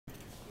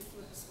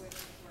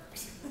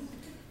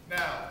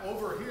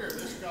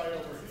guy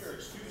over here,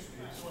 excuse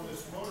me, is on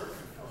this motor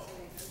control.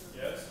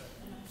 Yes?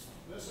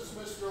 This is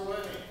Mr.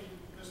 Lenny.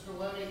 Mr.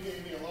 Lenny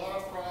gave me a lot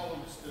of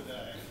problems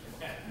today.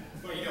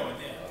 What are you doing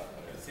there?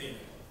 Let's see.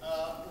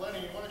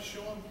 Lenny, you want to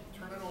show him,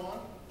 turn it on?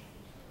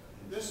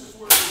 This is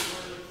where we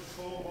learn to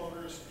control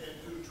motors and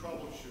do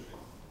troubleshooting.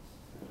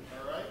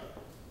 All right?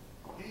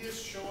 He is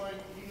showing,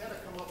 he had to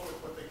come up with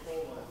what they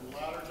call a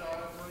ladder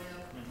diagram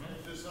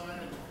and design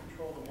it to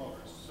control the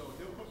motors. So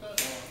he'll put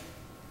that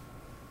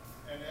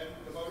on, and then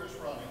the motor's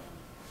running.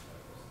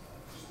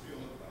 Just be a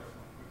little better,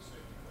 quick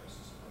safety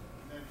places.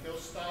 And then he'll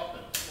stop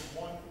it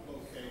from one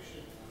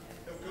location.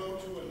 He'll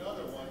go to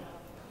another one,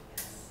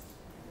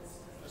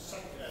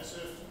 as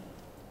if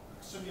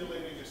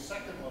simulating a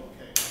second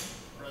location.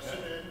 Press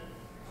it in,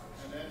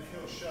 and then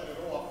he'll shut it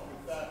off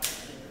with that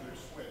particular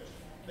switch.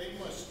 They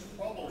must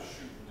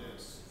troubleshoot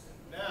this.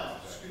 Now,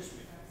 excuse me.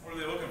 What are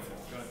they looking for?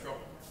 Got in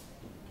trouble?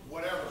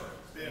 Whatever.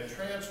 Bad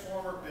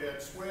transformer,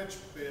 bad switch,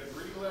 bad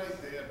relay,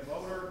 bad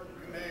motor,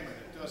 you name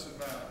it, it doesn't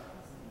matter.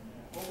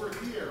 Over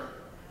here,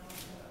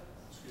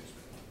 excuse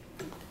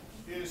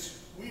me,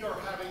 is we are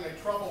having a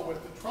trouble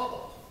with the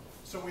trouble.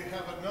 So we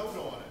have a note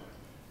on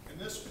it. In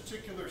this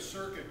particular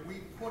circuit,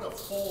 we put a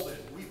fault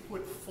in. We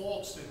put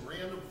faults in,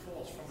 random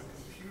faults from a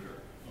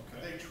computer.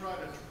 Okay. They try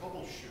to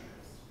troubleshoot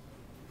it.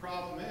 The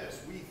problem is,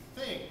 we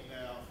think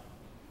now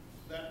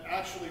that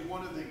actually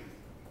one of the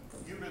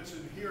units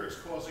in here is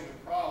causing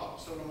a problem.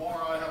 So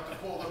tomorrow I have to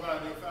call the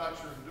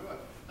manufacturer and do it.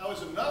 That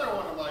was another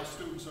one of my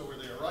students over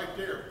there, right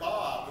there,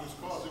 Bob, who's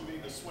causing me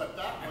to sweat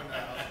that one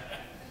out.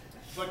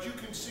 But you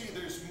can see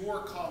there's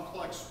more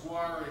complex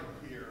wiring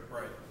here.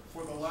 Right.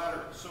 For the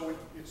ladder. So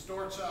it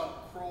starts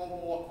out crawl,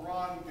 walk,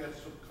 run,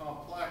 gets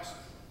complex,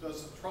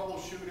 does the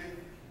troubleshooting,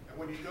 and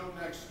when you go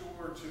next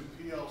door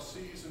to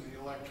PLCs and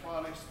the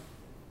electronics,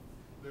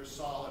 they're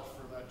solid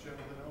for that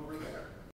gentleman over there.